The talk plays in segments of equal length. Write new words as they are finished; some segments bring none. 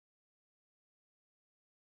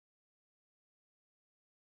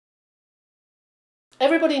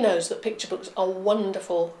Everybody knows that picture books are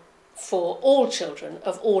wonderful for all children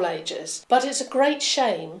of all ages, but it's a great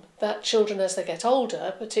shame that children as they get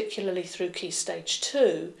older, particularly through Key Stage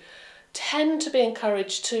 2, tend to be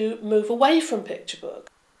encouraged to move away from picture book.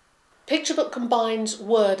 Picture book combines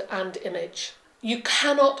word and image. You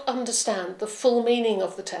cannot understand the full meaning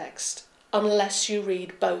of the text unless you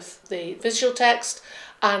read both the visual text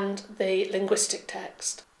and the linguistic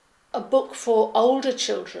text. A book for older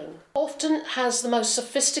children often has the most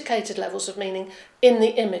sophisticated levels of meaning in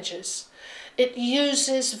the images. It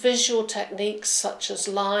uses visual techniques such as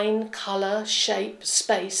line, colour, shape,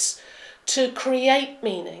 space to create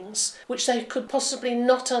meanings which they could possibly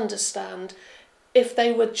not understand if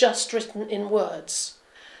they were just written in words.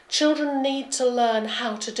 Children need to learn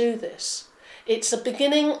how to do this. It's a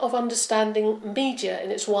beginning of understanding media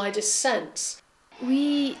in its widest sense.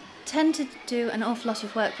 We tend to do an awful lot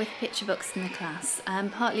of work with picture books in the class,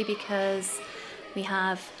 partly because we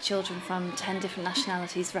have children from 10 different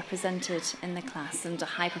nationalities represented in the class and a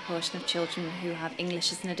high proportion of children who have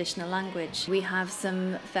English as an additional language. We have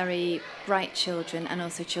some very bright children and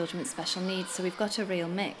also children with special needs, so we've got a real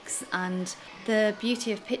mix. And the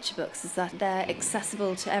beauty of picture books is that they're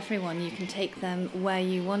accessible to everyone. You can take them where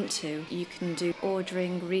you want to. You can do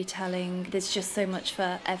ordering, retelling. There's just so much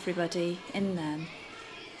for everybody in them.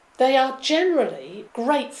 They are generally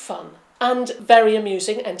great fun and very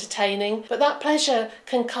amusing, entertaining, but that pleasure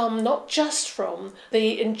can come not just from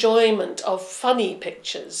the enjoyment of funny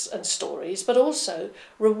pictures and stories, but also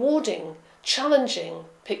rewarding, challenging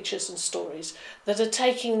pictures and stories that are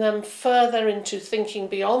taking them further into thinking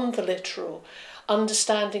beyond the literal,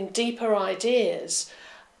 understanding deeper ideas,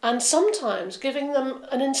 and sometimes giving them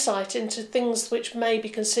an insight into things which may be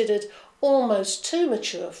considered almost too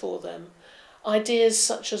mature for them. Ideas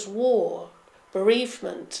such as war,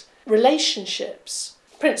 bereavement, relationships.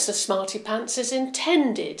 Princess Smarty Pants is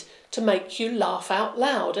intended to make you laugh out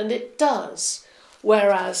loud, and it does,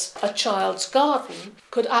 whereas A Child's Garden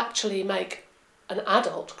could actually make an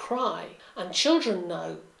adult cry, and children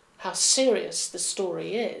know how serious the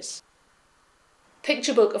story is.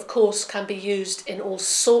 Picture book, of course, can be used in all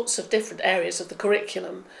sorts of different areas of the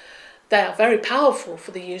curriculum. They are very powerful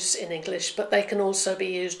for the use in English, but they can also be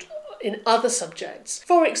used in other subjects.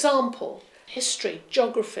 For example, history,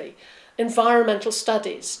 geography, environmental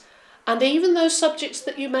studies, and even those subjects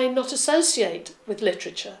that you may not associate with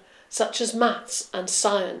literature, such as maths and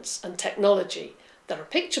science and technology. There are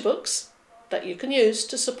picture books that you can use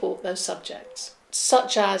to support those subjects,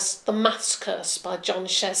 such as The Maths Curse by John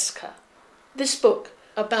Sheska. This book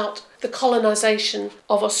about the colonisation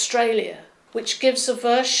of Australia, which gives a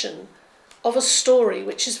version of a story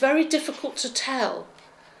which is very difficult to tell,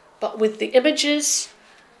 but with the images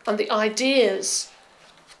and the ideas,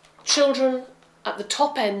 children at the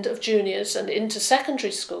top end of juniors and into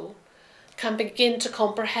secondary school can begin to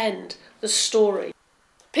comprehend the story.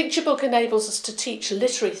 Picture book enables us to teach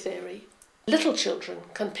literary theory. Little children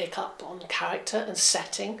can pick up on character and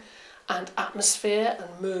setting and atmosphere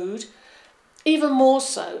and mood, even more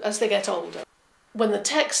so as they get older. When the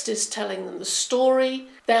text is telling them the story,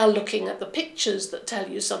 they are looking at the pictures that tell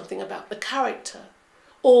you something about the character.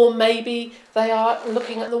 Or maybe they are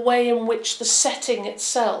looking at the way in which the setting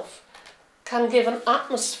itself can give an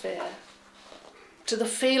atmosphere to the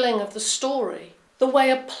feeling of the story, the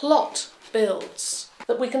way a plot builds,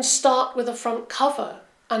 that we can start with a front cover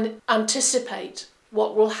and anticipate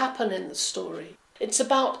what will happen in the story. It's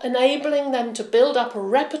about enabling them to build up a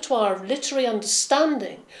repertoire of literary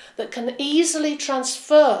understanding that can easily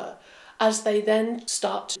transfer as they then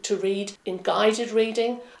start to read in guided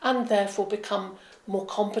reading and therefore become more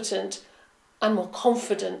competent and more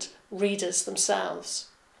confident readers themselves.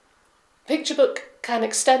 Picture book can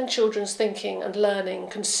extend children's thinking and learning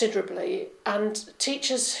considerably, and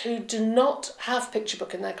teachers who do not have picture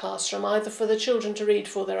book in their classroom, either for the children to read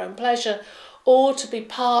for their own pleasure or to be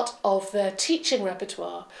part of their teaching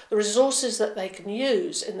repertoire, the resources that they can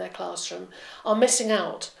use in their classroom, are missing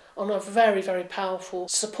out on a very, very powerful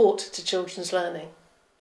support to children's learning.